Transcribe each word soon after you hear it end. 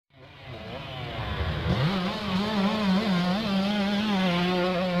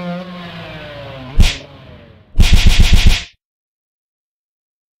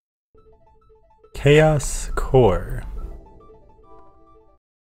Chaos Core.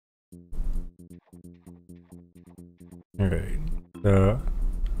 Alright, so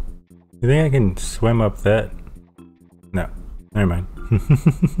you think I can swim up that? No, never mind.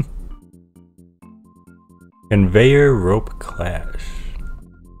 Conveyor rope clash.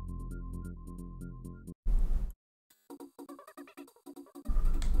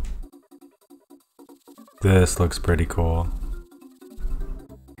 This looks pretty cool.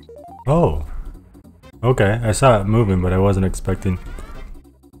 Oh, okay. I saw it moving, but I wasn't expecting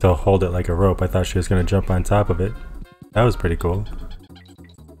to hold it like a rope. I thought she was gonna jump on top of it. That was pretty cool.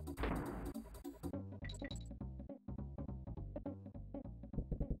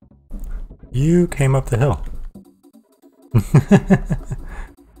 You came up the hill.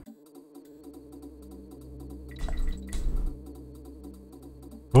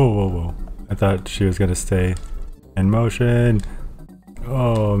 Whoa, whoa, whoa. I thought she was gonna stay in motion.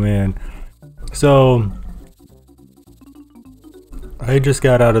 Oh man. So I just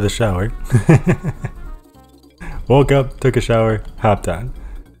got out of the shower. Woke up, took a shower, hopped on.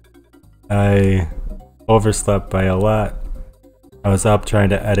 I overslept by a lot. I was up trying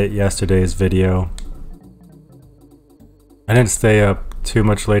to edit yesterday's video. I didn't stay up too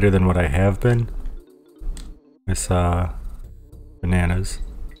much later than what I have been. I saw bananas.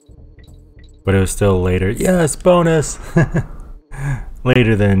 But it was still later. Yes, bonus!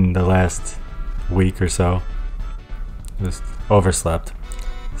 Later than the last week or so. Just overslept.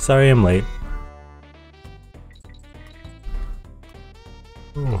 Sorry I'm late.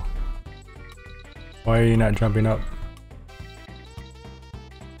 Ooh. Why are you not jumping up?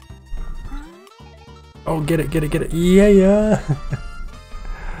 Oh, get it, get it, get it. Yeah, yeah.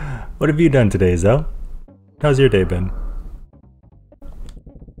 What have you done today, Zoe? How's your day been?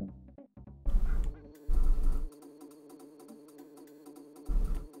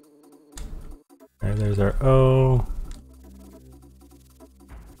 Alright, there's our O.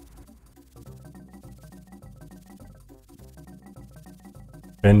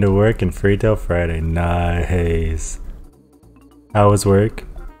 Been to work and free till Friday. Nice. How was work?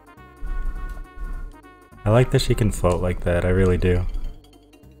 I like that she can float like that, I really do.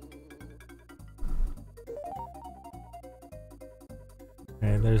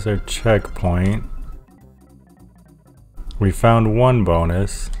 Okay, there's our checkpoint. We found one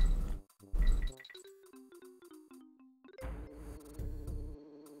bonus.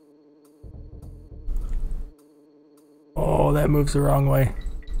 Oh, that moves the wrong way.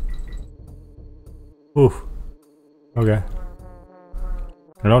 Oof. Okay.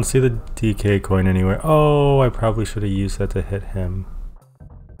 I don't see the DK coin anywhere. Oh, I probably should have used that to hit him.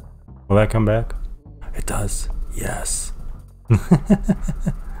 Will that come back? It does. Yes.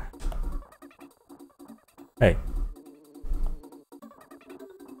 Hey.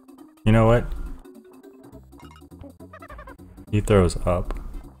 You know what? He throws up.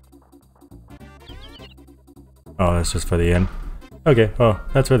 Oh, that's just for the inn. Okay, oh,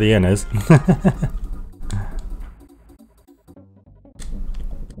 that's where the inn is.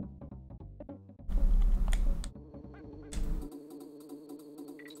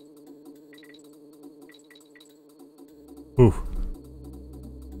 Oof.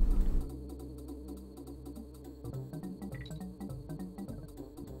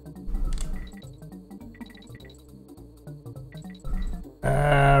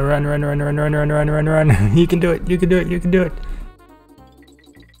 Run, run, run, run, run, run, run, run, run. You can do it, you can do it, you can do it.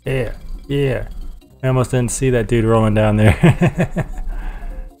 Yeah, yeah. I almost didn't see that dude rolling down there.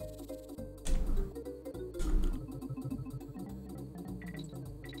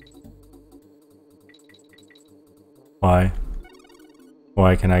 Why?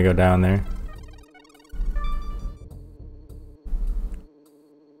 Why can I go down there?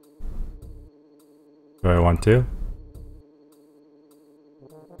 Do I want to?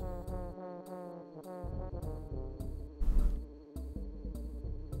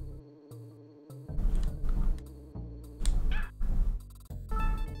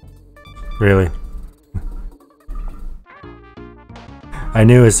 Really? I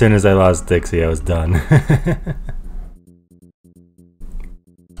knew as soon as I lost Dixie I was done.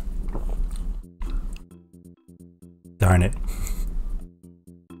 Darn it.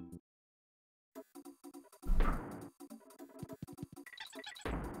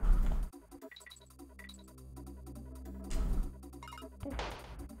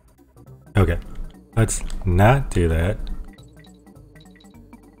 Okay, let's not do that.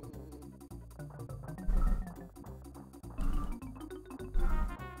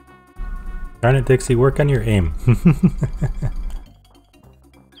 Darn it, Dixie, work on your aim.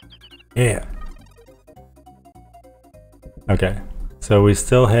 Yeah. Okay, So we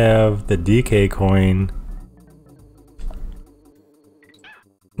still have the DK coin.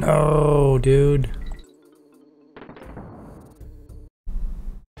 No, dude.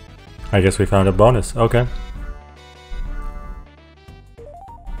 I guess we found a bonus. Okay.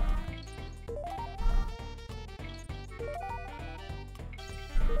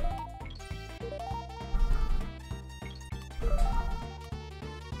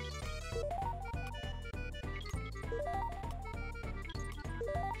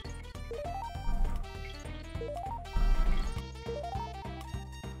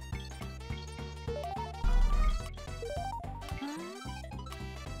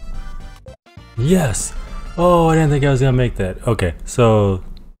 Yes! Oh, I didn't think I was gonna make that. Okay, so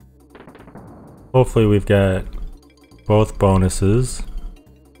hopefully we've got both bonuses.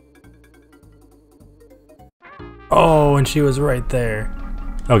 Oh, and she was right there.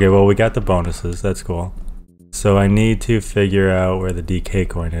 Okay, well we got the bonuses. That's cool. So I need to figure out where the DK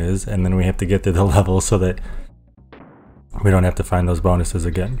coin is, and then we have to get through the level so that we don't have to find those bonuses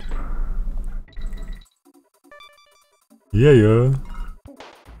again. Yeah.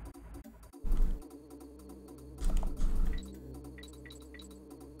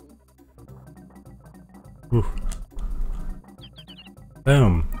 Oof.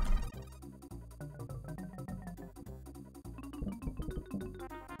 Boom.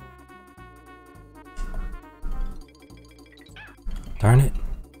 Darn it.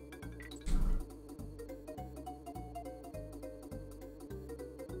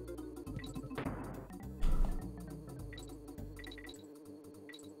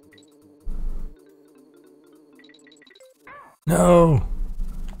 No.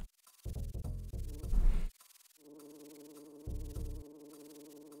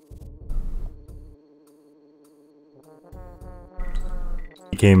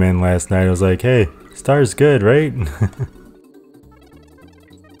 He came in last night. I was like, hey, Star's good, right?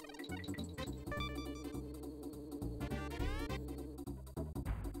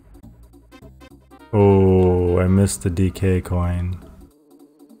 Oh, I missed the DK coin.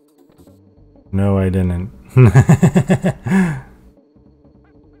 No, I didn't.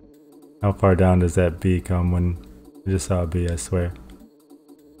 How far down does that B come when I just saw a B, I swear.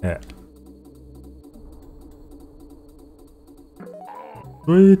 Yeah.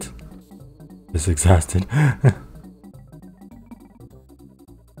 Sweet. Just exhausted.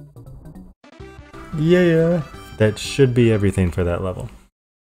 Yeah. That should be everything for that level.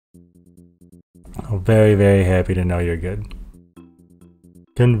 Oh, very, very happy to know you're good.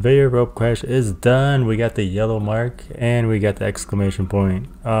 Conveyor rope crash is done. We got the yellow mark and we got the exclamation point.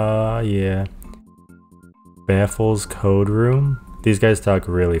 Yeah. Baffles code room. These guys talk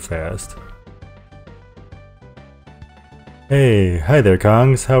really fast. Hey, hi there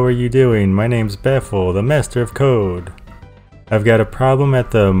Kongs, how are you doing? My name's Baffle, the master of code. I've got a problem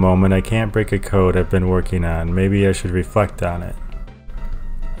at the moment. I can't break a code I've been working on. Maybe I should reflect on it.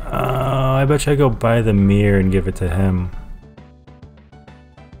 I bet you I go buy the mirror and give it to him.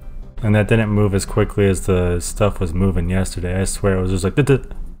 And that didn't move as quickly as the stuff was moving yesterday. I swear it was just like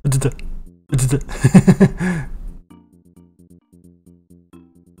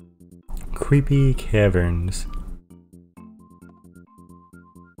creepy caverns.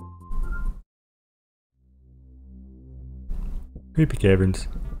 Creepy caverns.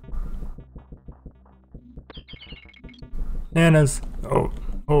 Nanas. Oh.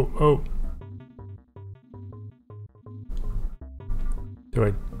 Do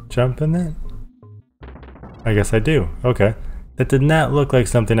I jump in that? I guess I do. Okay. That did not look like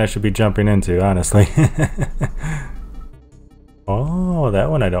something I should be jumping into, honestly. Oh,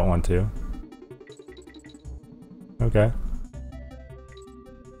 that one I don't want to. Okay.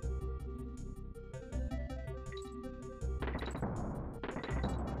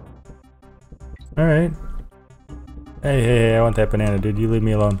 Alright. Hey, I want that banana, dude. You leave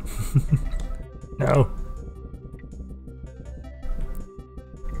me alone. No.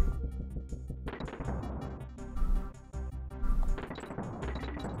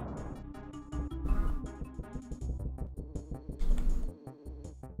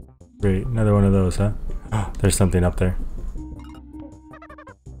 Great, another one of those, huh? Oh, there's something up there.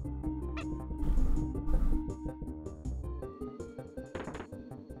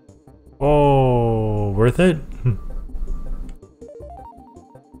 Oh, worth it?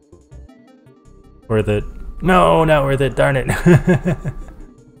 Worth it. No, not worth it, darn it.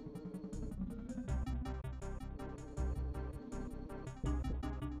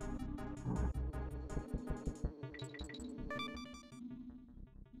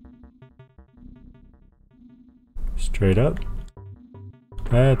 Straight up?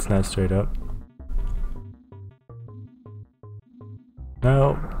 That's not straight up.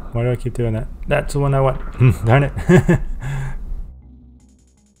 Why do I keep doing that? That's the one I want. Darn it.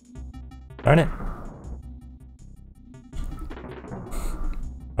 Darn it.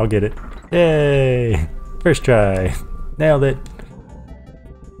 I'll get it. Yay! First try. Nailed it.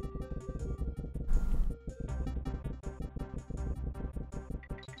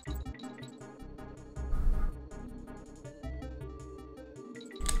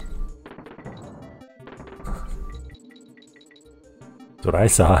 That's what I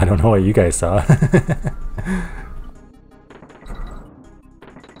saw. I don't know what you guys saw.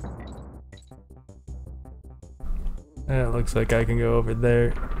 It looks like I can go over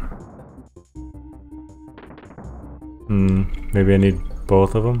there. Maybe I need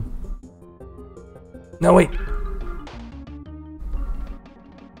both of them? No, wait!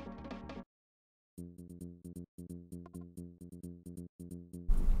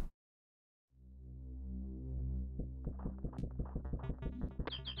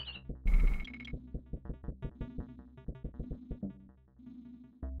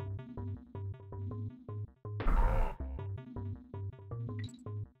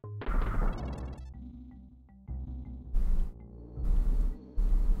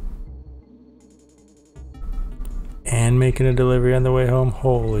 And making a delivery on the way home?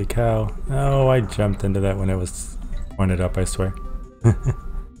 Holy cow. Oh, I jumped into that when it was pointed up, I swear.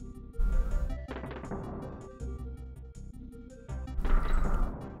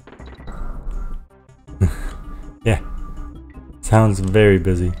 Yeah. Sounds very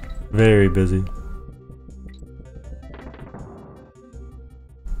busy. Very busy.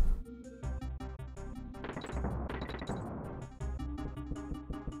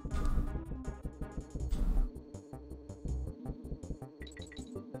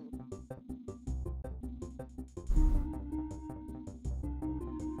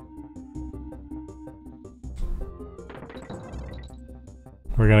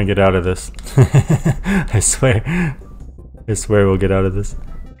 We're gonna get out of this. I swear. I swear we'll get out of this.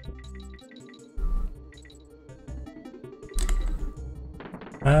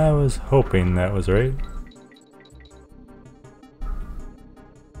 I was hoping that was right.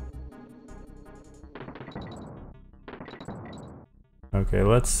 Okay,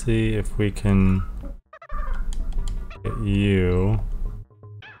 let's see if we can get you.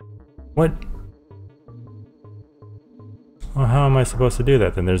 What? Well, how am I supposed to do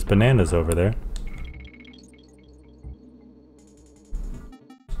that then? There's bananas over there.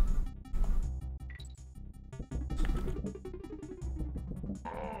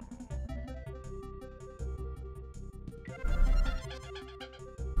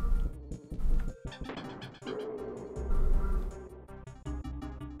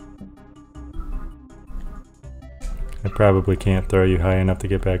 I probably can't throw you high enough to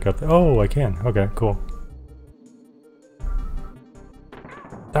get back up there. Oh, I can. Okay, cool.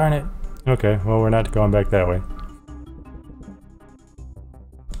 Darn it. Okay, well, we're not going back that way.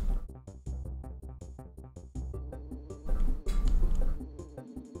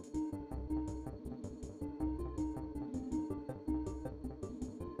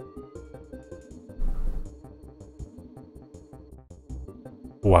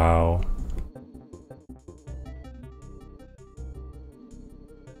 Wow.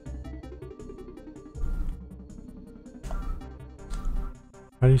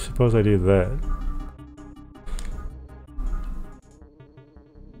 How do you suppose I do that?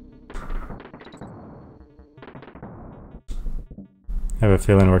 I have a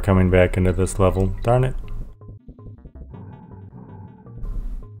feeling we're coming back into this level. Darn it.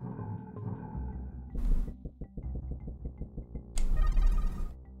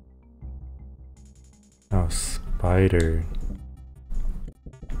 Oh, spider.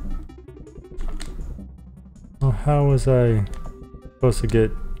 Well, how was I supposed to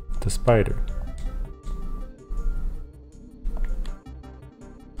get the spider?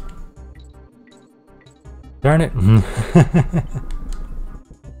 Darn it!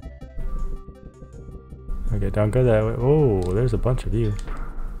 Okay, don't go that way. Oh, there's a bunch of you.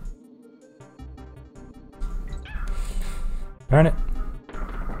 Darn it!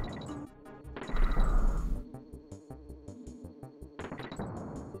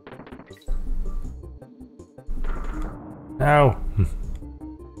 Ow!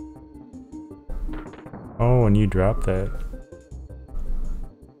 Oh, and you dropped that.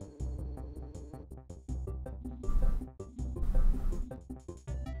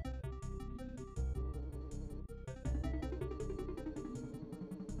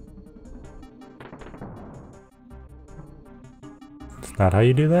 That's not how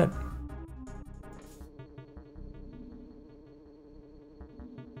you do that.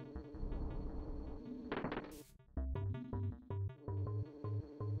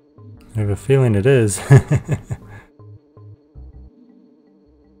 a feeling it is.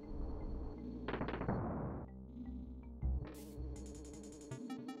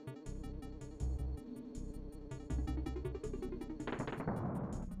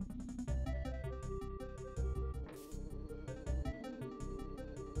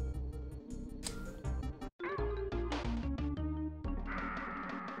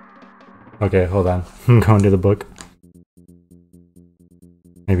 Okay, hold on. I'm going to the book.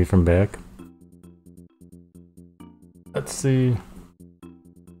 Maybe from back. Let's see.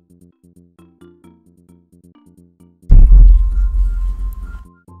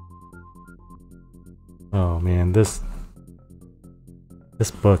 Oh man, this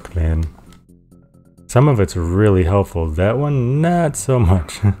book, man. Some of it's really helpful. That one, not so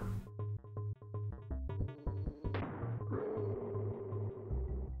much.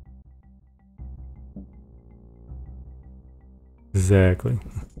 Exactly.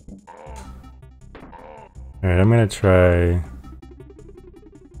 Alright, I'm gonna try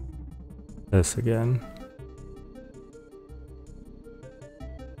this again.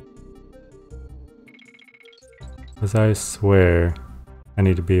 Because I swear I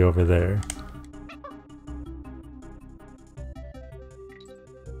need to be over there.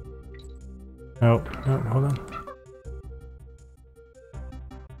 Oh, no, hold on.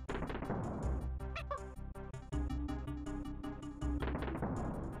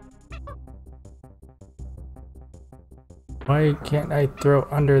 Why can't I throw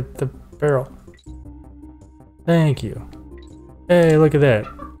under the barrel? Thank you. Hey, look at that.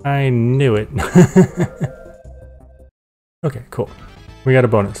 I knew it. Okay, cool. We got a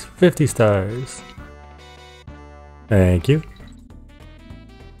bonus. 50 stars. Thank you.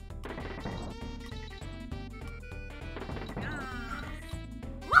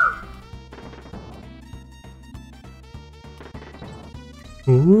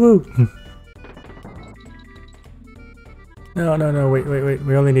 Woo! No, wait.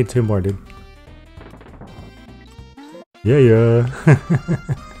 We only need 2 more, dude. Yeah.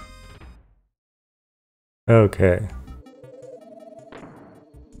 Okay.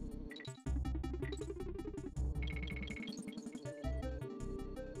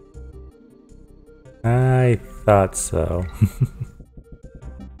 I thought so.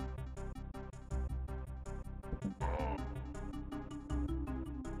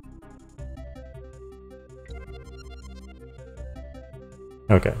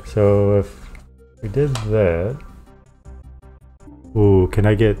 Okay, so if we did that... Ooh, can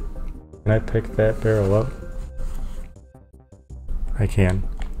I pick that barrel up? I can.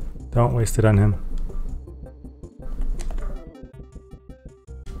 Don't waste it on him.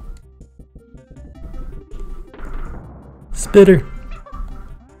 Spitter!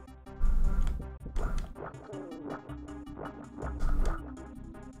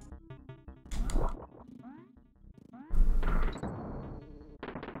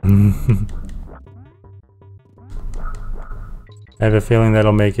 I have a feeling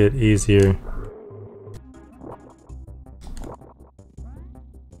that'll make it easier.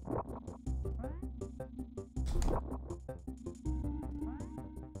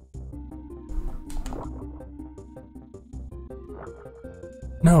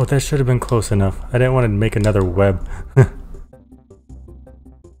 No, that should have been close enough. I didn't want to make another web.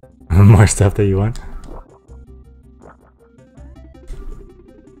 More stuff that you want?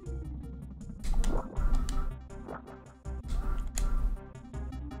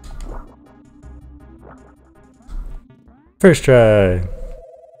 First try.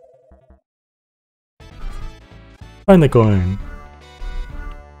 Find the coin.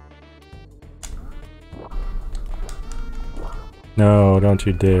 No, don't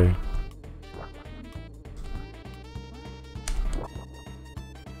you dare.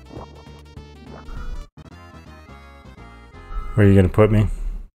 Where are you gonna put me?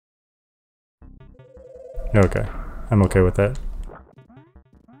 Okay, I'm okay with that.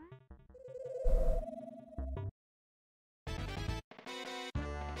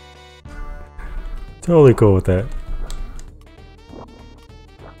 Totally cool with that.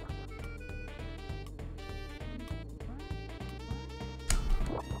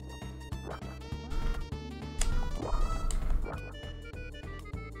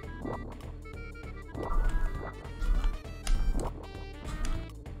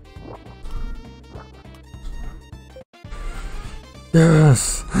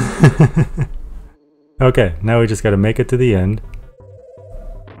 Yes! Okay, now we just gotta make it to the end.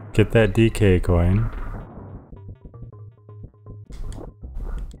 Get that DK coin.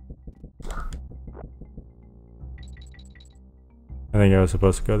 I think I was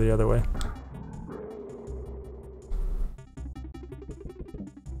supposed to go the other way.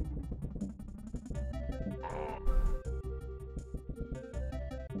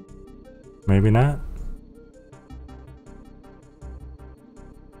 Maybe not.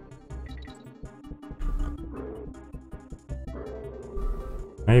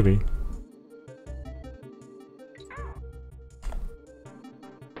 Maybe.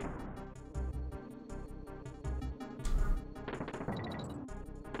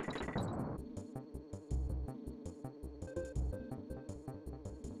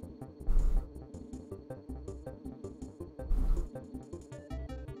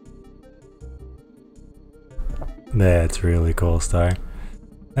 That's really cool, Star.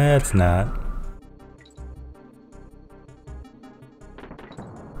 That's not.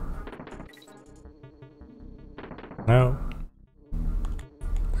 No.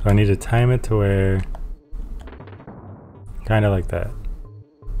 So I need to time it to where... kind of like that.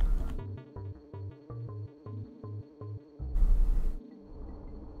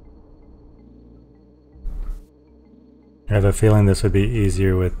 I have a feeling this would be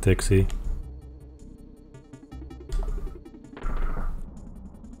easier with Dixie.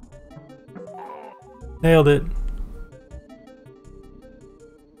 Nailed it!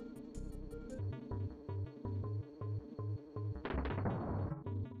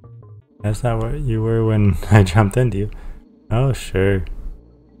 That's not what you were when I jumped into you. Oh, sure.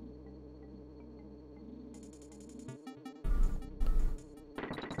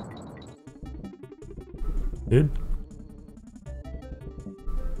 Dude.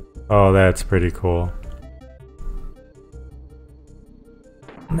 Oh, that's pretty cool.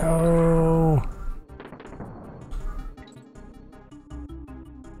 No!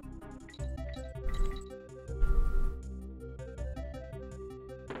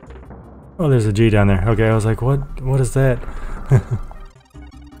 Oh, there's a G down there. Okay, I was like, what is that?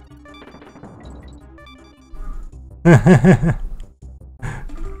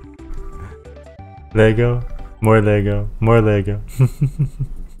 Lego, more Lego, more Lego.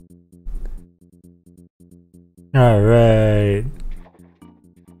 Alright.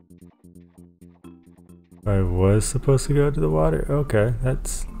 I was supposed to go to the water. Okay,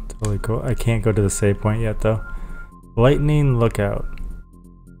 that's totally cool. I can't go to the save point yet though. Lightning lookout.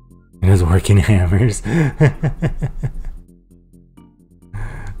 It is working hammers.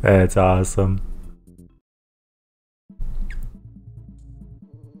 That's awesome.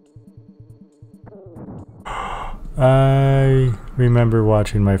 I remember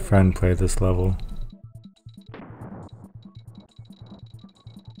watching my friend play this level.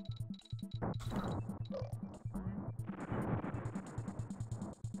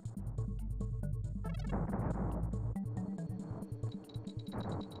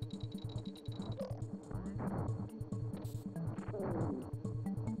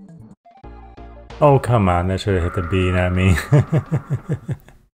 Oh, come on, that should have hit the B, not me.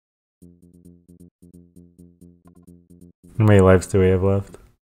 How many lives do we have left?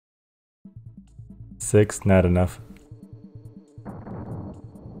 6? Not enough.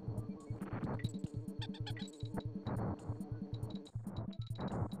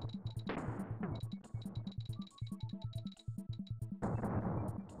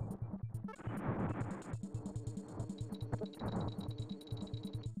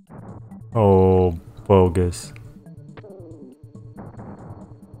 Oh, bogus.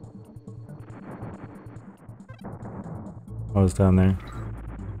 I was down there.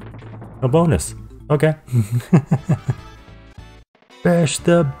 A bonus. Okay. Bash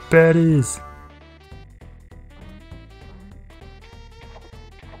the baddies.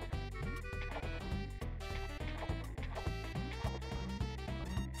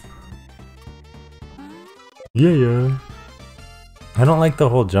 Yeah. I don't like the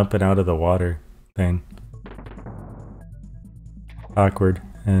whole jumping out of the water thing. Awkward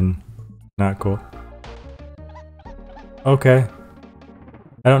and not cool. Okay.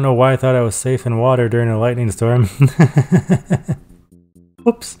 I don't know why I thought I was safe in water during a lightning storm.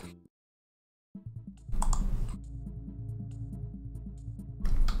 Whoops.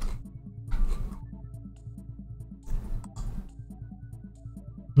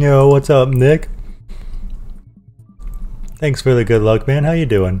 Yo, what's up, Nick? Thanks for the good luck, man. How you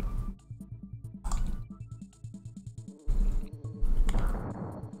doing?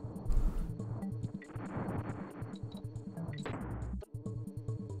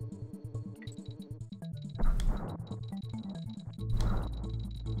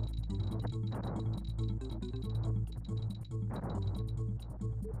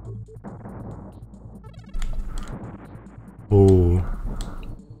 Ooh.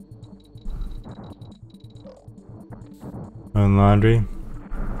 On laundry.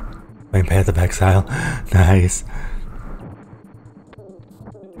 Playing Path of Exile. Nice.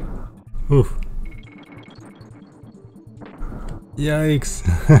 Oof. Yikes.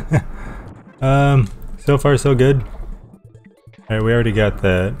 So far so good. Alright, we already got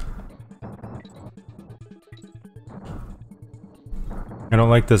that. I don't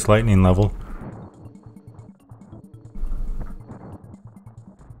like this lightning level.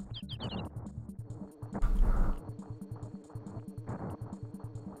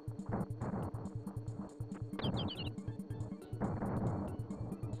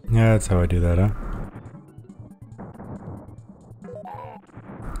 Yeah, that's how I do that, huh?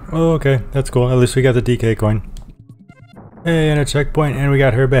 Oh, okay, that's cool. At least we got the DK coin. Hey, and a checkpoint, and we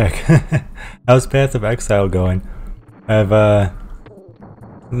got her back. How's Path of Exile going? I've,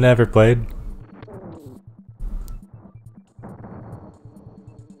 never played.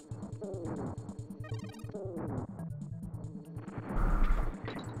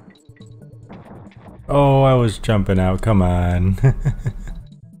 Oh, I was jumping out, come on.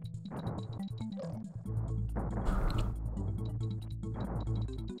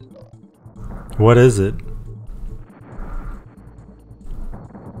 What is it?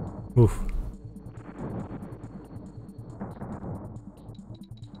 Oof.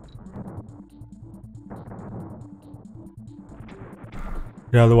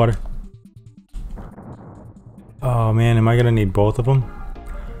 Get out of the water. Oh man, am I gonna need both of them?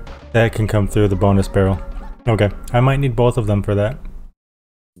 That can come through the bonus barrel. Okay, I might need both of them for that.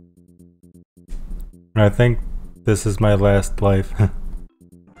 I think this is my last life.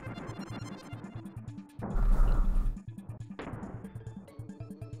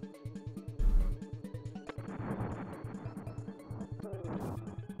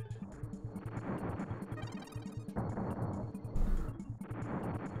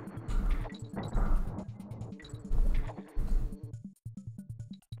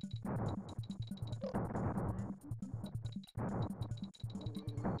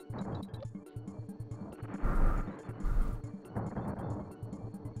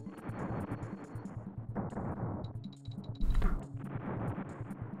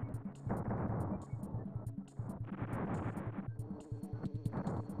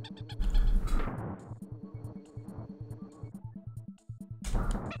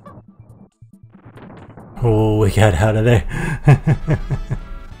 Oh, we got out of there.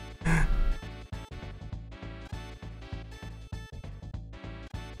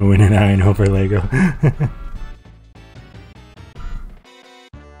 Win an iron over Lego.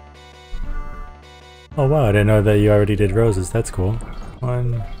 Oh wow, I didn't know that you already did roses. That's cool.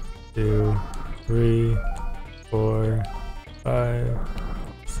 1, 2, 3, 4, 5,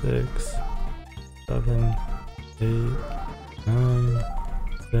 6, 7, 8, 9,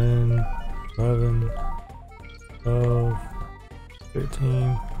 10, 11, 12,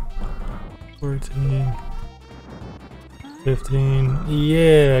 13, 14, 15.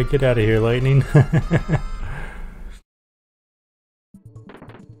 Yeah, get out of here, lightning.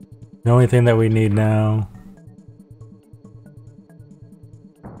 The only thing that we need now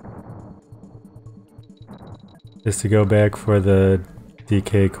is to go back for the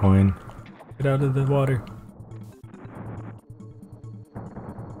DK coin. Get out of the water.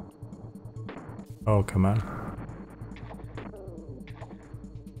 Oh, come on.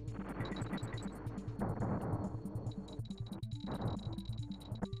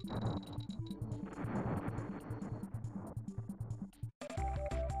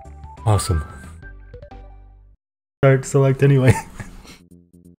 Awesome. Start select anyway.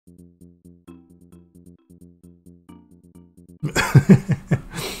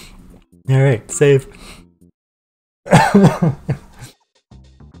 Alright, save.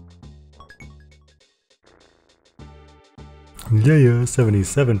 Yeah,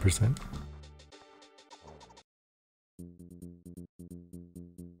 77%.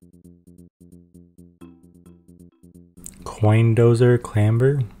 Coin dozer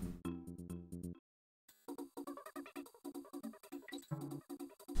clamber.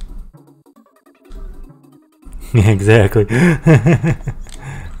 Exactly.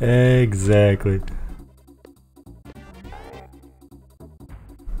 Exactly.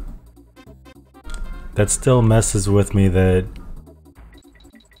 That still messes with me that...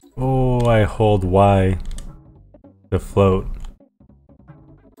 Oh, I hold Y to float.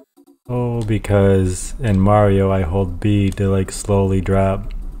 Oh, because in Mario I hold B to like slowly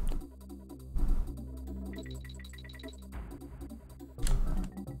drop.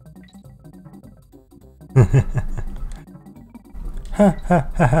 Ha ha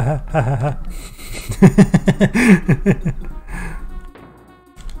ha ha ha ha.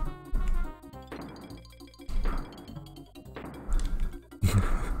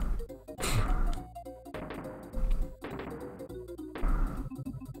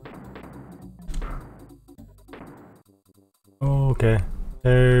 Okay,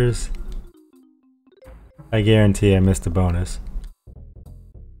 there's I guarantee I missed a bonus.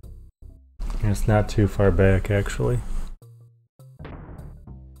 And it's not too far back, actually.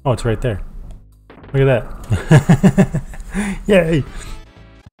 Oh, it's right there. Look at that. Yay!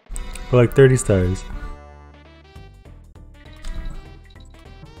 For like 30 stars.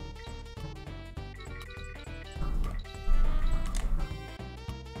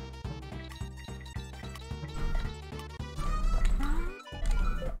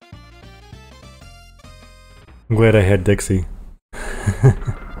 I'm glad I had Dixie.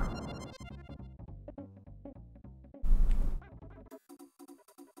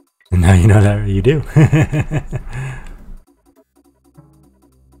 And now you know that you do.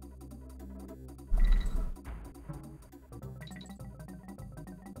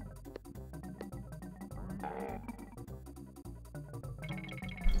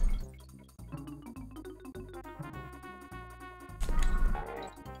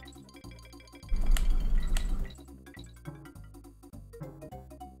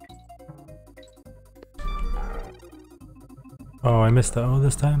 Oh, I missed the O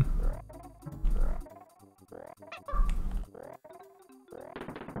this time?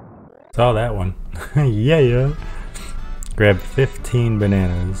 Saw that one. Yeah. Grab 15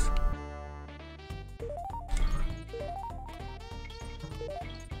 bananas.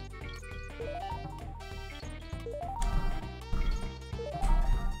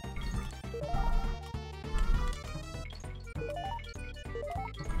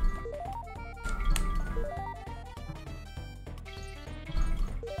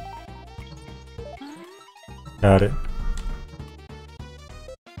 Got it.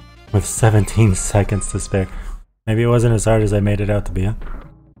 With 17 seconds to spare. Maybe it wasn't as hard as I made it out to be, huh?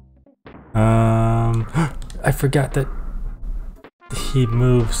 I forgot that he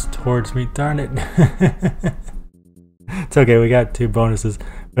moves towards me. Darn it. It's okay, we got 2 bonuses.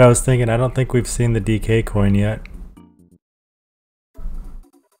 But I was thinking, I don't think we've seen the DK coin yet.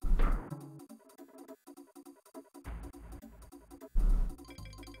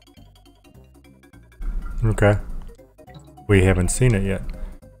 Okay. We haven't seen it yet.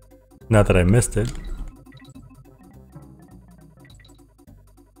 Not that I missed it.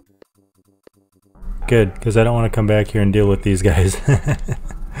 Good, because I don't want to come back here and deal with these guys.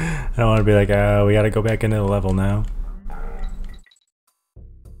 I don't want to be like, oh, we gotta go back into the level now.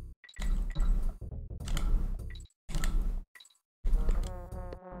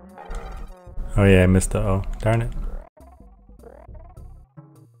 Oh yeah, I missed the O. Darn it.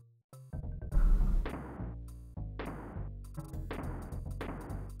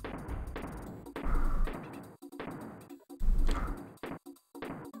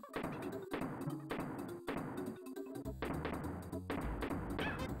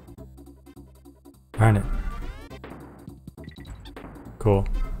 Darn it. Cool.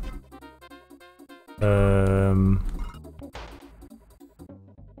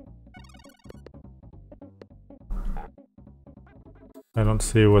 I don't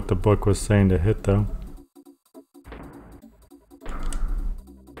see what the book was saying to hit though.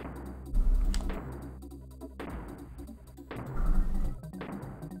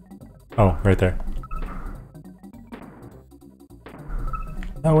 Oh, right there.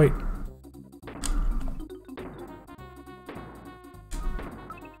 Oh, wait.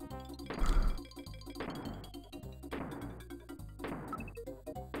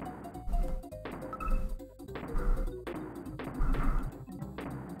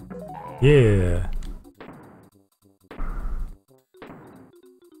 Yeah.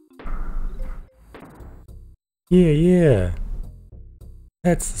 Yeah.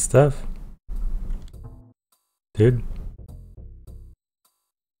 That's the stuff. Dude.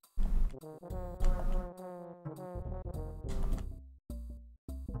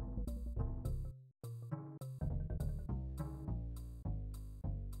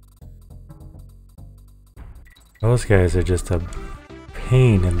 Those guys are just a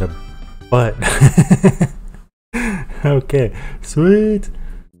pain in the butt. Okay, sweet.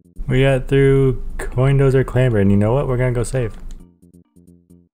 We got through Coin Dozer Clamber, and you know what? We're gonna go save.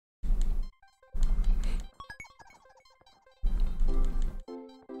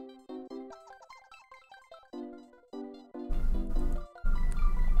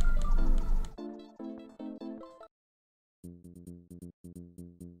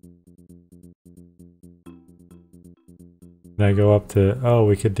 Can I go up to... Oh,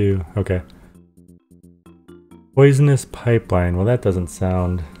 we could do... Okay. Poisonous pipeline. Well, that doesn't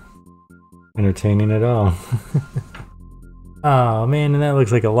sound entertaining at all. Oh, man, and that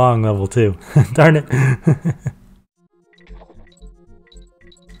looks like a long level, too. Darn it.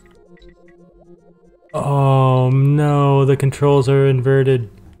 Oh, no, the controls are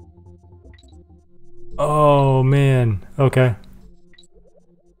inverted. Oh man, okay.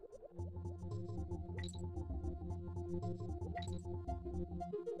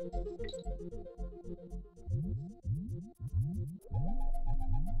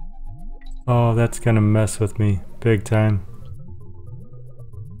 Oh, that's gonna mess with me big time.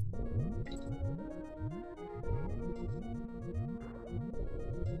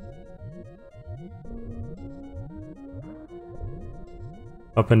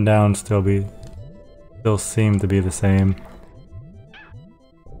 Up and down still seem to be the same.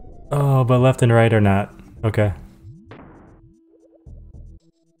 Oh, but left and right are not. Okay.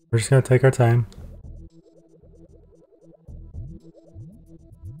 We're just gonna take our time.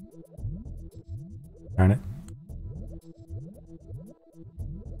 Darn it.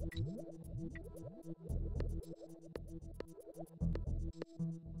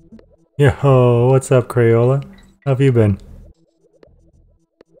 Yo, what's up, Crayola? How have you been?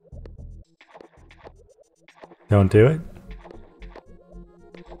 Don't do it?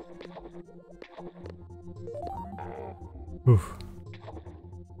 Oof.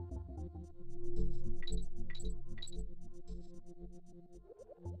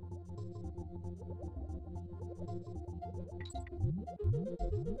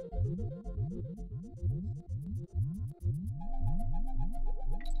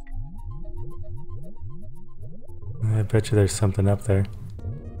 I bet you there's something up there.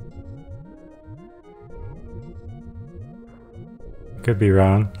 Could be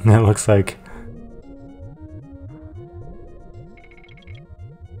wrong. That looks like...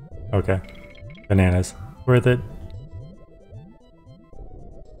 Okay. Bananas. Worth it.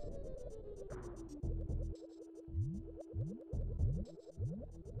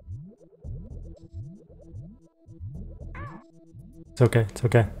 It's okay, it's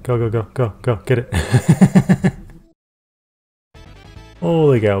okay. Go, go, go, go, go, get it.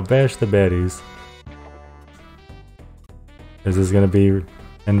 Holy cow, bash the baddies. Is this gonna be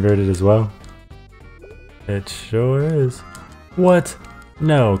inverted as well? It sure is. What?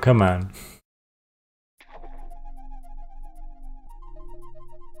 No, come on.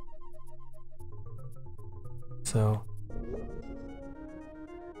 So...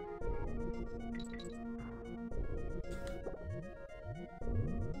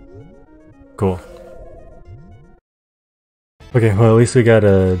 Cool. Okay, well at least we got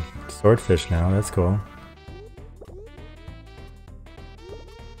a swordfish now, that's cool.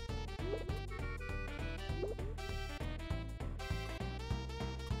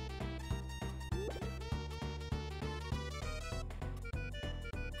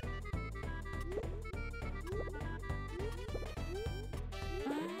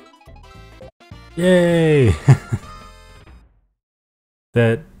 Yay!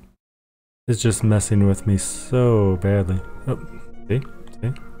 That is just messing with me so badly. Oh, see?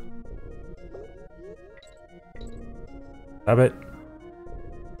 See? Stop it.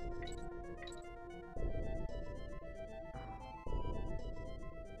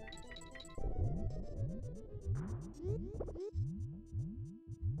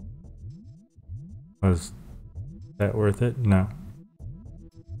 Was that worth it? No.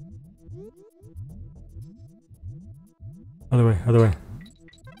 Other way, other way.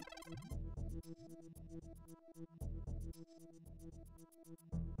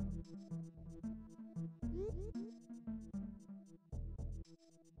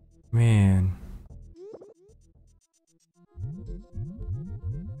 Man.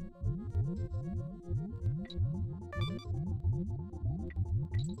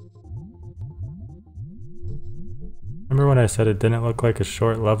 Remember when I said it didn't look like a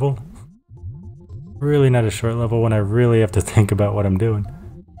short level? Really not a short level when I really have to think about what I'm doing.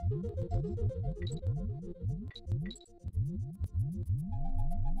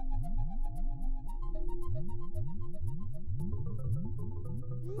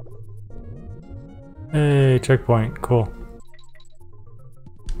 Hey, checkpoint, cool.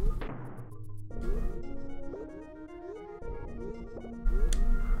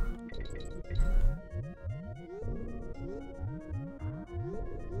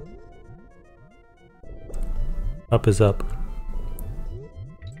 Up is up.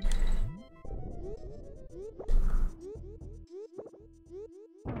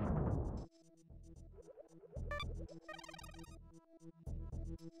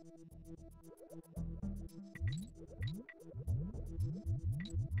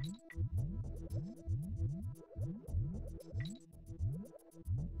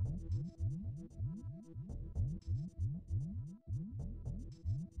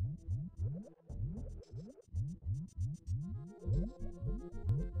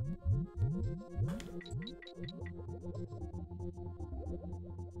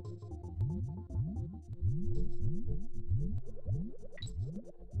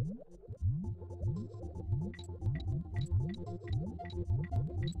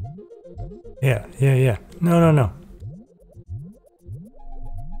 Yeah, yeah, yeah. No, no, no.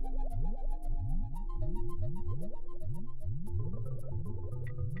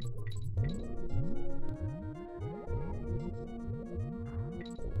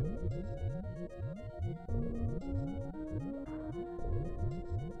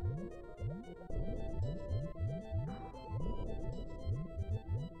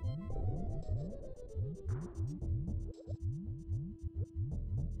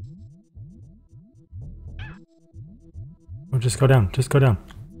 Oh, just go down. Just go down.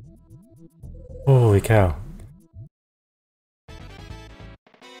 Holy cow.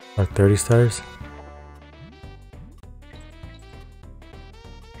 30 stars?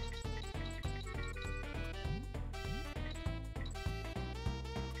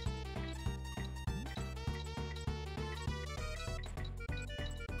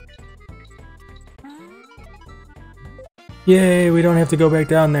 Yay, we don't have to go back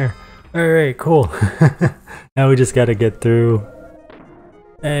down there. Alright, cool. Now we just gotta get through.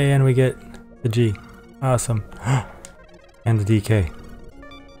 Hey, and we get the G. Awesome. And the DK.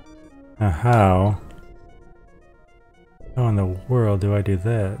 Now how in the world do I do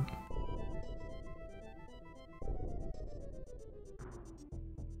that?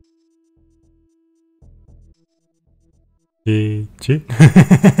 G.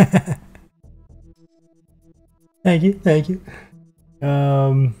 Thank you, thank you.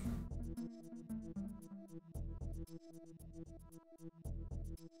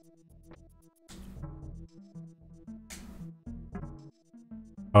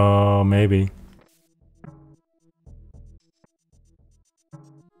 Oh, maybe.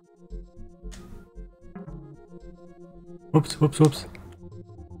 Whoops, whoops, whoops.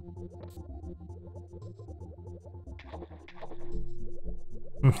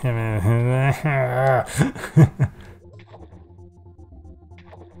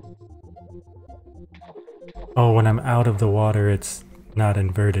 Oh, when I'm out of the water, it's not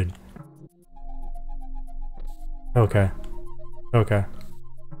inverted. Okay. Okay.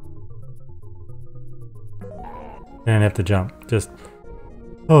 Didn't have to jump. Just...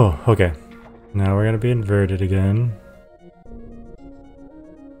 Oh, okay. Now we're gonna be inverted again.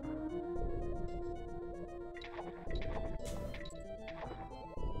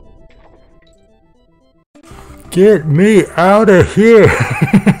 Get me out of here!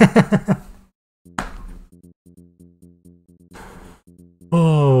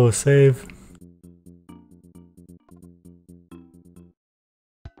 Oh, save.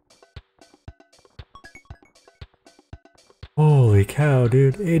 Holy cow,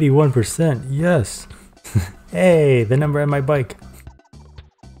 dude. 81%. Yes. Hey, the number on my bike.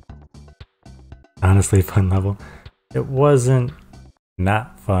 Honestly, fun level. It wasn't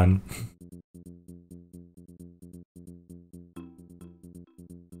not fun.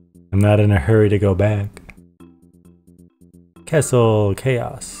 I'm not in a hurry to go back. Castle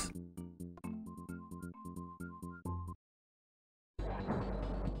Kaos.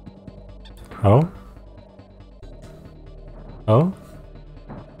 Oh? Oh?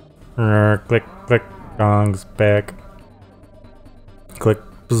 Click, click, gongs back. Click,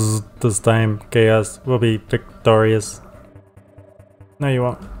 bzz, this time Chaos will be victorious. No, you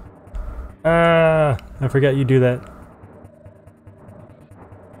won't. Ah, I forgot you do that.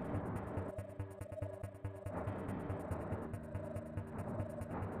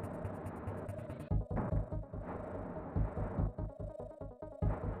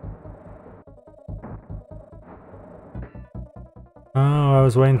 Oh, I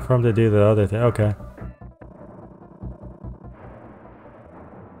was waiting for him to do the other thing. Okay.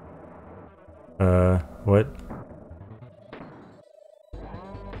 What?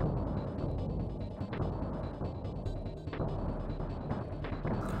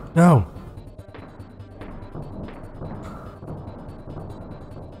 No!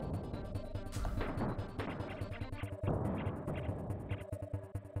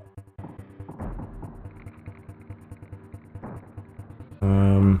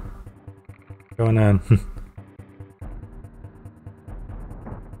 Going on?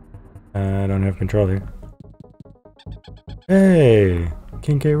 I don't have control here. Hey!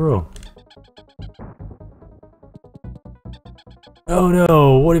 King K. Rool. Oh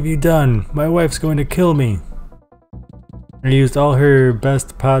no! What have you done? My wife's going to kill me! I used all her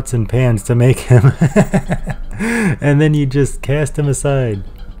best pots and pans to make him. And then you just cast him aside.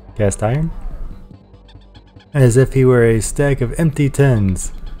 Cast iron? As if he were a stack of empty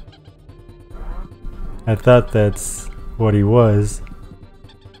tins. I thought that's what he was.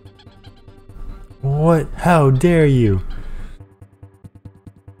 What? How dare you?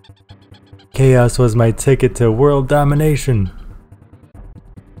 Chaos was my ticket to world domination.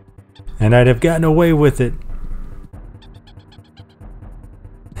 and I'd have gotten away with it.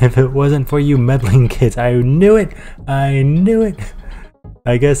 If it wasn't for you meddling kids. I knew it! I knew it!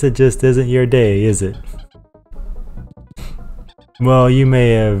 I guess it just isn't your day, is it? Well, you may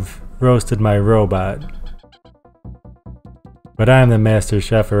have roasted my robot, but I'm the master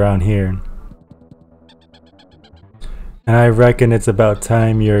chef around here. And I reckon it's about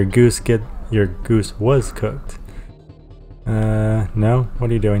time your goose was cooked. No? What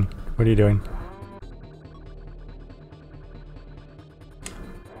are you doing? What are you doing?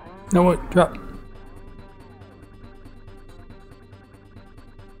 No, what? Drop.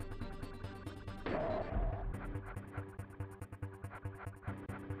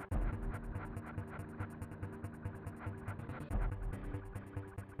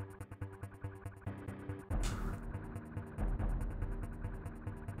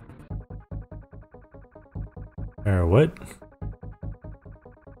 What?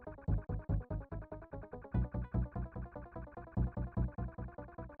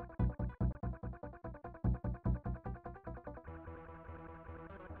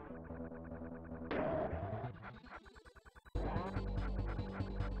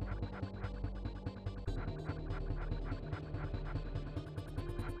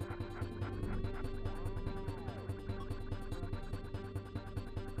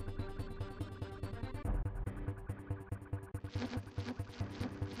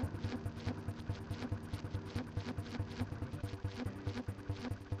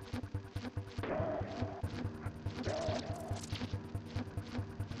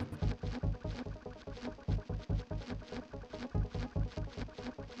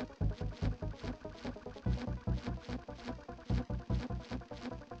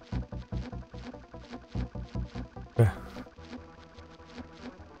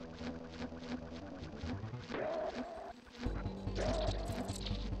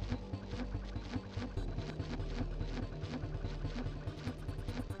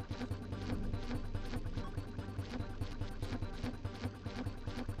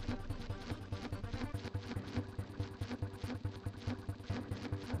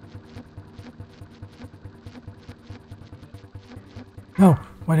 No,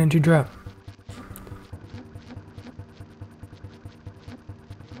 why didn't you drop?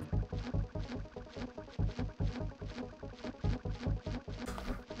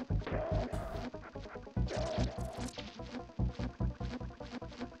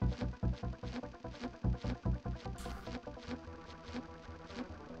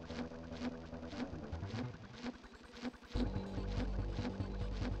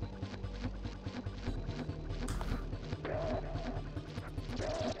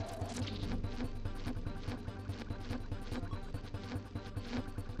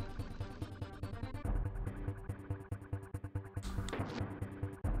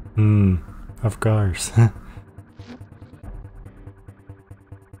 Of course. I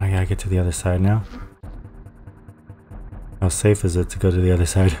gotta get to the other side now. How safe is it to go to the other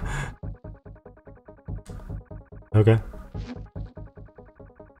side? Okay.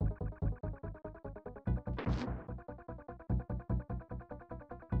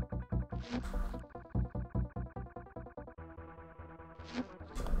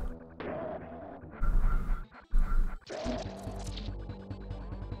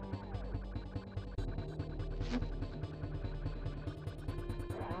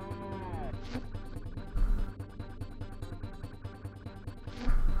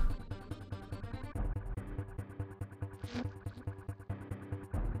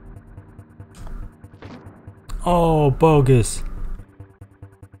 Oh, bogus.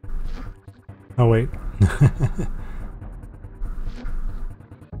 Oh, wait.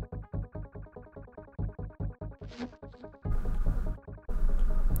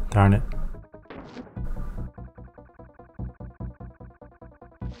 Darn it.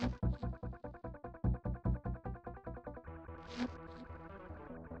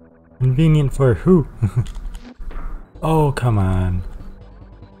 Convenient for who? Oh, come on.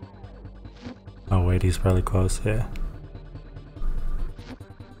 Oh wait, he's probably close, yeah.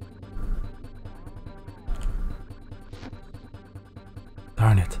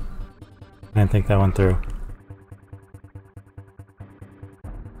 Darn it. I didn't think that went through.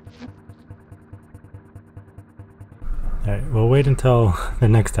 Alright, we'll wait until the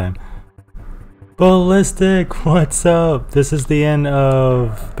next time. Ballistic, what's up? This is the end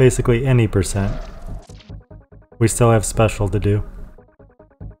of basically any percent. We still have special to do.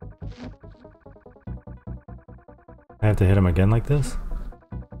 I have to hit him again like this?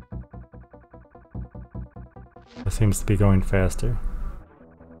 That seems to be going faster.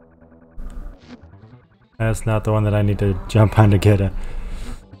 That's not the one that I need to jump on to get a...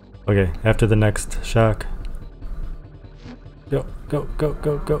 Okay, after the next shock. Go, go, go,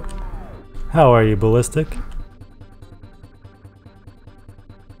 go, go. How are you, Ballistic?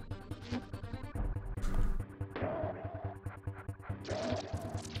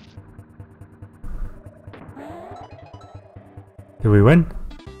 Did we win?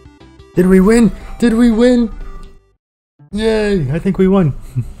 Did we win? Did we win? Yay! I think we won.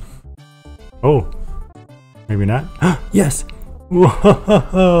 Oh. Maybe not. Yes!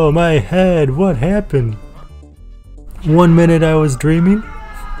 Whoa! My head! What happened? 1 minute I was dreaming.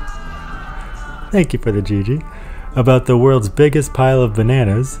 Thank you for the GG. About the world's biggest pile of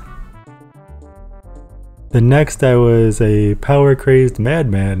bananas. The next I was a power-crazed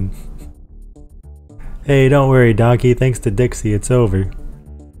madman. Hey, don't worry, Donkey. Thanks to Dixie, it's over.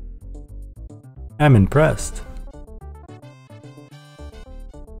 I'm impressed.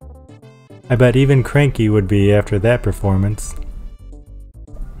 I bet even Cranky would be after that performance.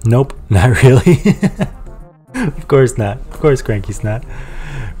 Nope, not really. Of course not. Of course Cranky's not.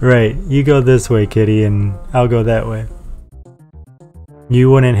 Right, you go this way, kitty, and I'll go that way. You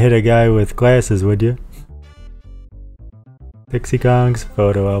wouldn't hit a guy with glasses, would you? Dixie Kong's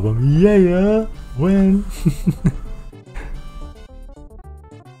photo album. Yeah, win.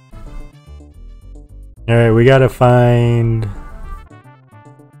 Alright, we gotta find...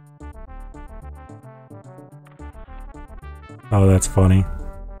 Oh, that's funny.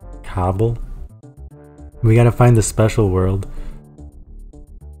 Cobble? We gotta find the special world.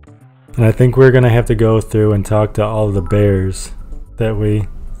 And I think we're gonna have to go through and talk to all the bears that we...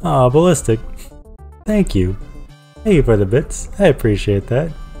 Aw, Ballistic. Thank you. Thank you for the bits. I appreciate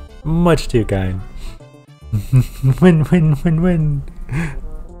that. Much too kind. Win, win, win, win.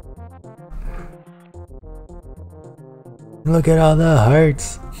 Look at all the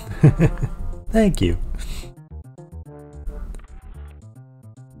hearts. Thank you.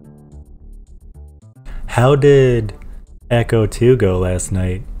 How did Echo 2 go last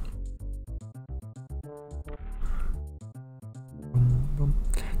night?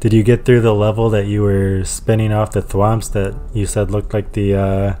 Did you get through the level that you were spinning off the thwomps that you said looked like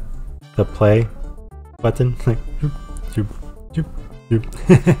the play button? Like, zoop, zoop, zoop.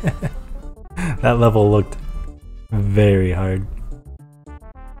 That level looked very hard.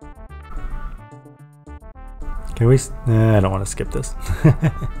 Can we? I don't want to skip this.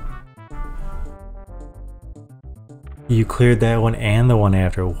 You cleared that one and the one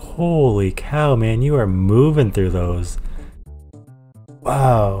after. Holy cow, man, you are moving through those.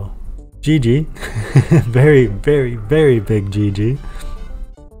 Wow. GG. Very, very, very big GG.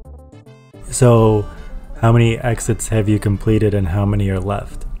 So, how many exits have you completed and how many are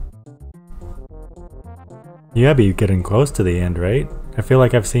left? You gotta be getting close to the end, right? I feel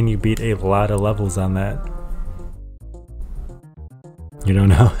like I've seen you beat a lot of levels on that. You don't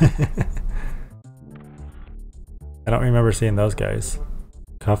know? I don't remember seeing those guys.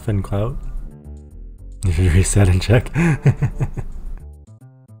 Cuff and Clout. You should reset and check.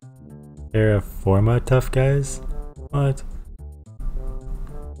 Terraforma tough guys? What?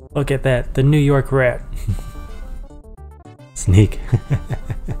 Look at that, the New York rat. Sneak.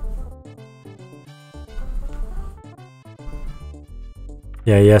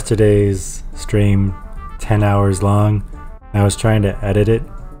 Yeah, yesterday's stream, 10 hours long. I was trying to edit it.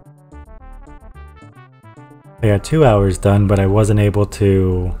 I got 2 hours done, but I wasn't able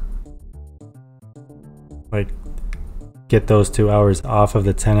to like get those 2 hours off of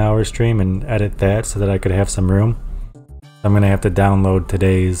the 10-hour stream and edit that so that I could have some room. I'm gonna have to download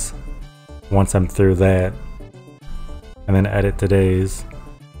today's once I'm through that and then edit today's.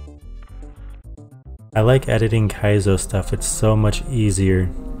 I like editing Kaizo stuff, it's so much easier.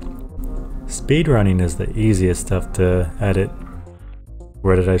 Speedrunning is the easiest stuff to edit.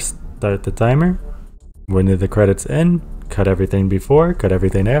 Where did I start the timer? When did the credits end? Cut everything before, cut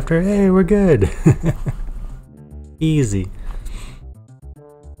everything after. Hey, we're good. Easy.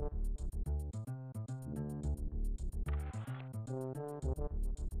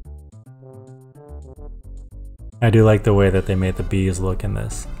 I do like the way that they made the bees look in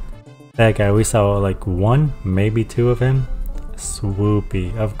this. That guy, we saw like 1, maybe 2 of him.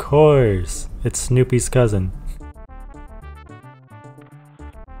 Swoopy, of course. It's Snoopy's cousin.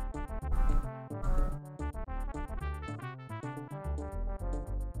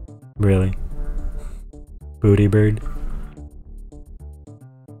 Really? Booty bird?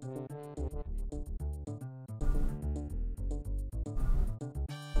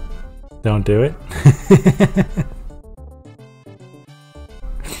 Don't do it?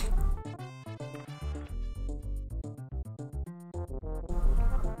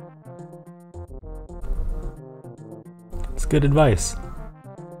 It's good advice.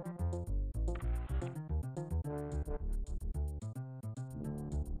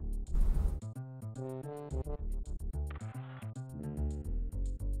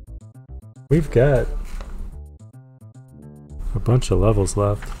 We've got a bunch of levels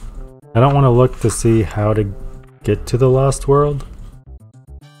left. I don't want to look to see how to get to the Lost World.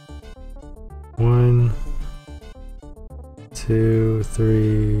 1, 2,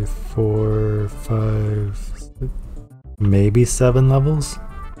 3, 4, 5, 6, maybe 7 levels?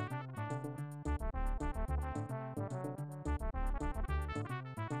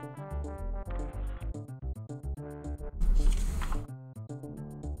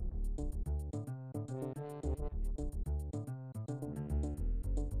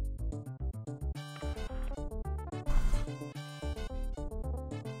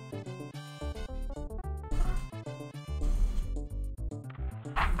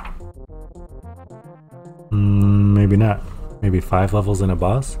 Maybe not. Maybe 5 levels and a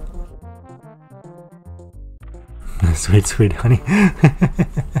boss? Sweet, sweet honey.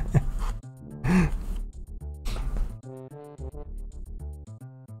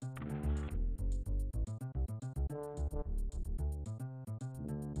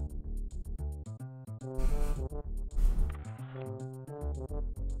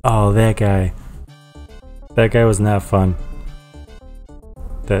 Oh, that guy. That guy was not fun.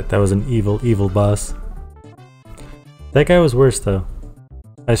 That was an evil boss. That guy was worse though.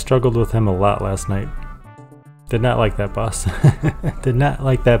 I struggled with him a lot last night. Did not like that boss. Did not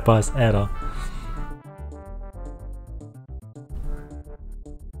like that boss at all.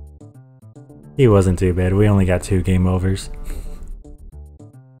 He wasn't too bad. We only got 2 game overs.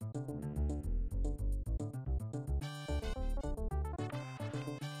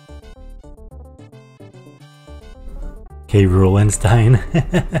 K. Rulenstein.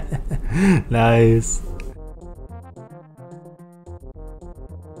 Nice.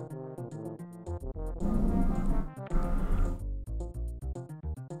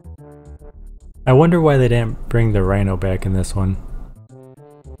 I wonder why they didn't bring the rhino back in this one.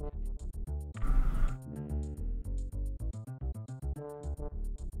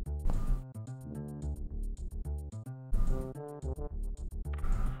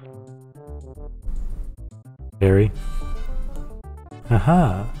 Harry.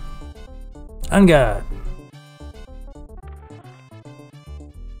 Aha! On God!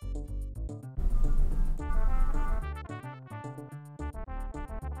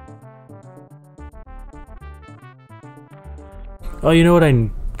 Oh, you know what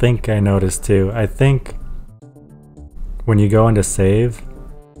I think I noticed too? I think when you go into save,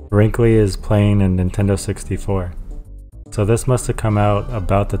 Wrinkly is playing a Nintendo 64. So this must have come out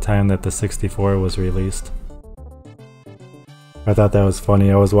about the time that the 64 was released. I thought that was funny.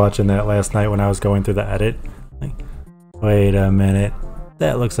 I was watching that last night when I was going through the edit. Like, wait a minute.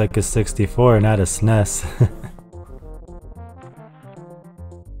 That looks like a 64, not a SNES.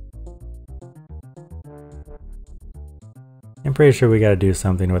 I'm pretty sure we gotta do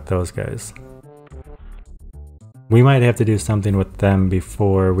something with those guys. We might have to do something with them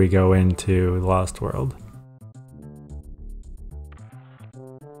before we go into Lost World.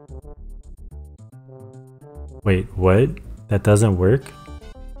 Wait, what? That doesn't work?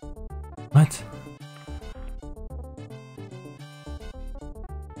 What?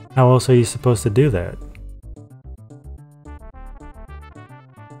 How else are you supposed to do that?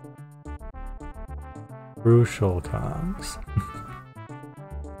 Crucial comms.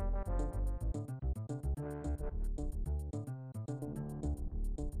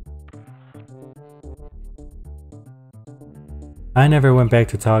 I never went back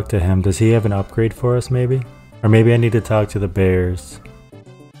to talk to him. Does he have an upgrade for us maybe? Or maybe I need to talk to the bears.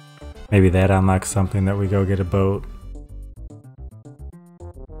 Maybe that unlocks something that we go get a boat.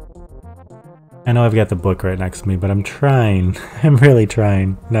 I know I've got the book right next to me, but I'm trying. I'm really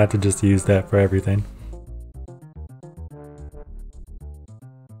trying not to just use that for everything.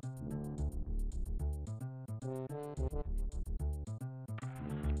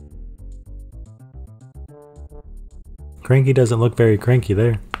 Cranky doesn't look very cranky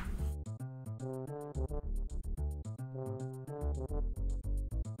there.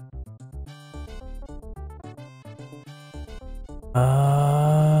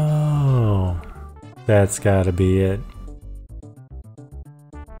 Oh, that's gotta be it.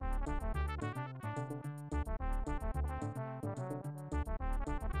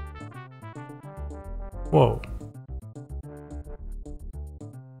 Whoa.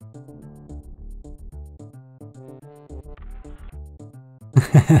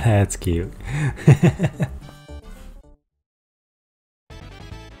 That's cute.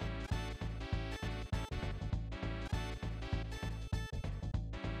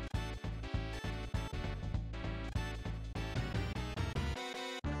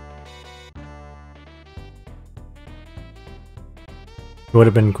 It would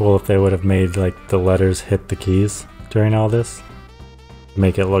have been cool if they would have made like the letters hit the keys during all this.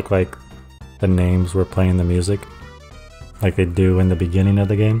 Make it look like the names were playing the music. Like they do in the beginning of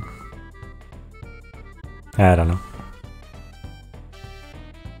the game. I don't know.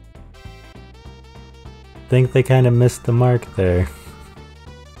 Think they kind of missed the mark there.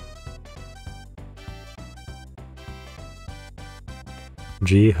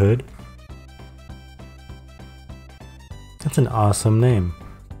 G Hood? That's an awesome name.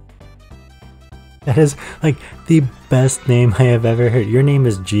 That is like the best name I have ever heard. Your name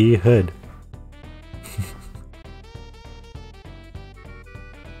is G Hood.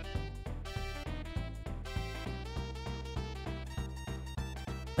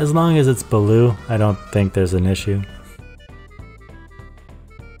 As long as it's Baloo, I don't think there's an issue.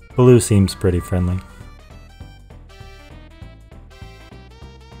 Baloo seems pretty friendly.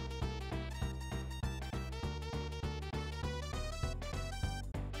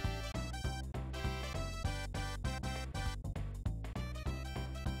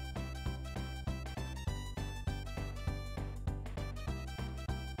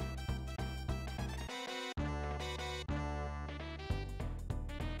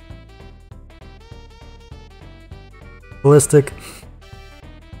 Ballistic.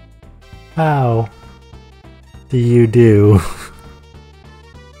 How do you do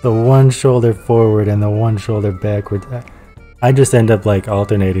the one shoulder forward and the one shoulder backward? I just end up like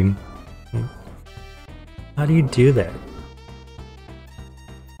alternating. How do you do that?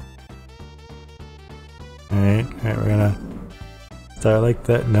 Alright, we're gonna start like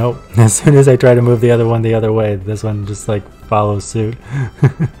that. Nope. As soon as I try to move the other one the other way, this one just like follows suit.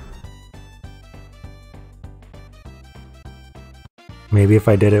 Maybe if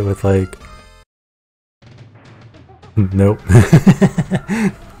I did it with like... Nope.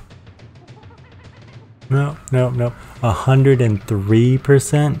 No.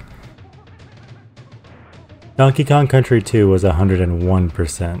 103%? Donkey Kong Country 2 was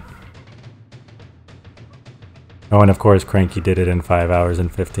 101%. Oh, and of course Cranky did it in 5 hours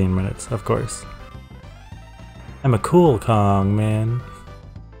and 15 minutes, of course. I'm a cool Kong, man.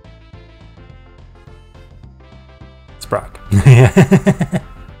 Brock.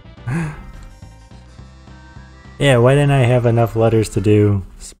 Yeah, why didn't I have enough letters to do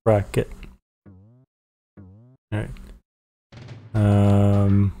Sprocket? Alright.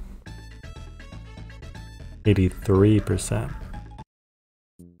 83%.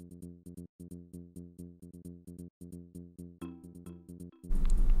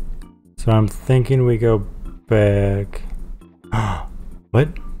 So I'm thinking we go back. What?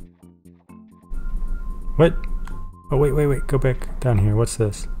 What? Oh, wait, go back down here. What's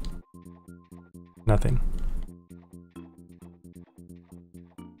this? Nothing.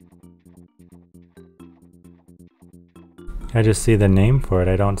 I just see the name for it.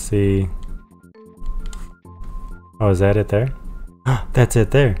 I don't see... Oh, is that it there? That's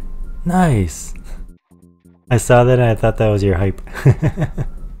it there. Nice! I saw that and I thought that was your hype.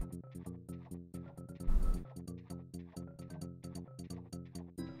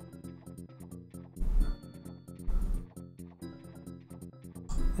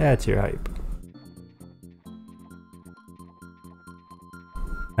 That's your hype.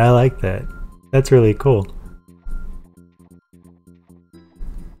 I like that. That's really cool.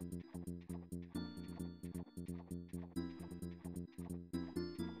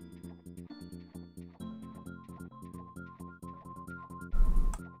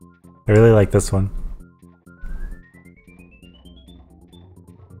 I really like this one.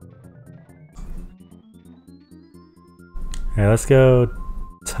 Alright, let's go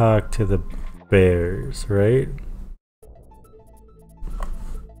talk to the bears, right?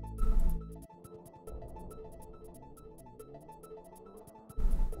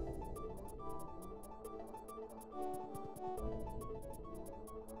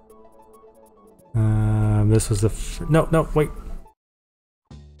 This was the no, wait.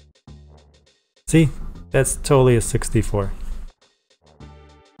 See? That's totally a 64.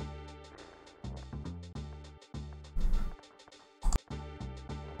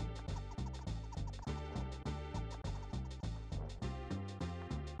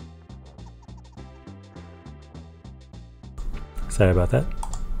 Sorry about that.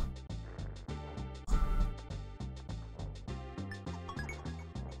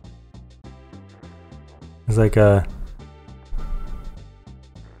 It's like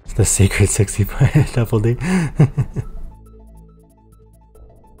it's the secret 65 double D.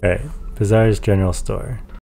 Alright, Bazaar's General Store.